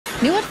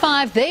New at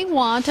 5, they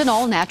want an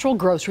all-natural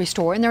grocery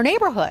store in their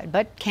neighborhood,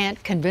 but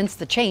can't convince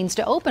the chains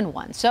to open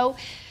one. So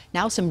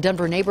now some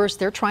Denver neighbors,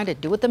 they're trying to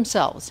do it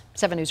themselves.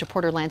 7 News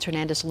reporter Lance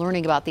Hernandez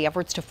learning about the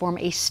efforts to form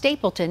a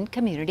Stapleton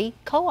community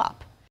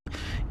co-op.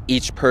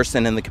 Each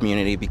person in the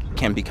community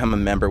can become a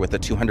member with a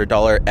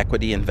 $200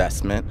 equity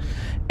investment,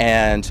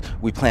 and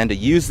we plan to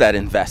use that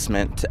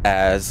investment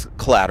as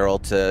collateral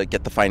to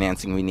get the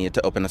financing we need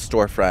to open a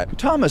storefront.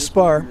 Thomas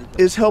Spar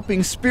is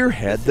helping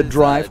spearhead the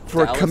drive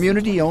for a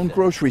community-owned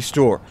grocery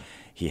store.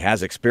 He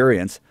has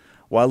experience.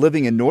 While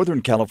living in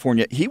Northern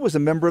California, he was a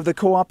member of the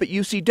co-op at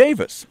UC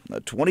Davis, a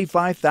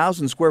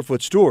 25,000 square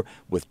foot store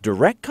with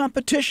direct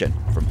competition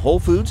from Whole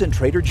Foods and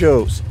Trader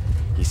Joe's.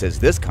 He says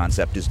this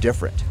concept is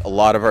different. A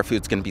lot of our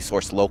food's going to be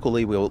sourced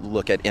locally. We'll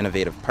look at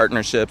innovative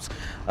partnerships,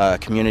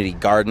 community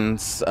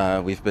gardens.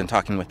 We've been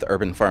talking with the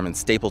Urban Farm in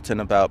Stapleton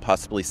about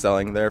possibly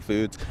selling their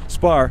foods.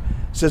 Spar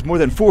says more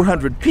than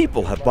 400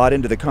 people have bought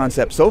into the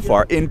concept so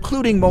far,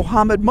 including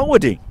Mohammed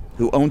Moeddin,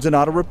 who owns an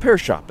auto repair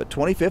shop at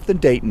 25th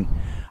and Dayton.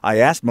 I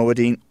asked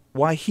Moeddin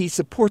why he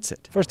supports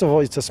it. First of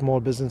all, it's a small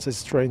business.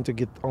 It's trying to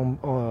get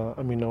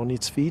on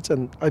its feet,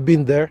 and I've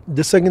been there.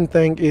 The second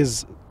thing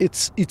is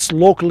it's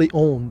locally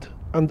owned,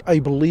 and I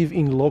believe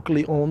in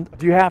locally owned.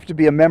 Do you have to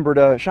be a member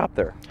to shop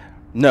there?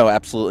 No,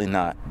 absolutely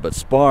not. But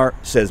Spar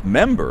says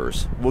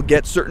members will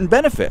get certain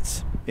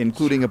benefits,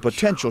 including a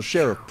potential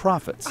share of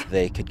profits.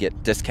 They could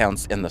get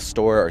discounts in the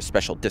store or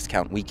special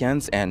discount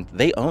weekends, and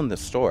they own the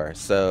store,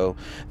 so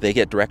they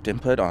get direct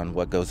input on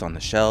what goes on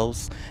the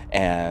shelves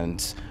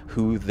and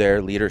who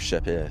their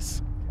leadership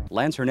is.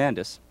 Lance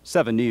Hernandez,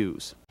 7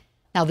 News.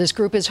 Now, this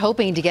group is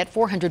hoping to get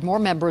 400 more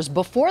members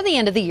before the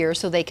end of the year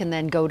so they can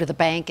then go to the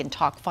bank and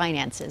talk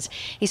finances.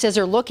 He says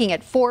they're looking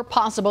at 4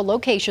 possible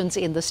locations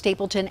in the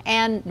Stapleton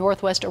and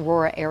Northwest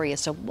Aurora area,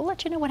 so we'll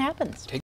let you know what happens.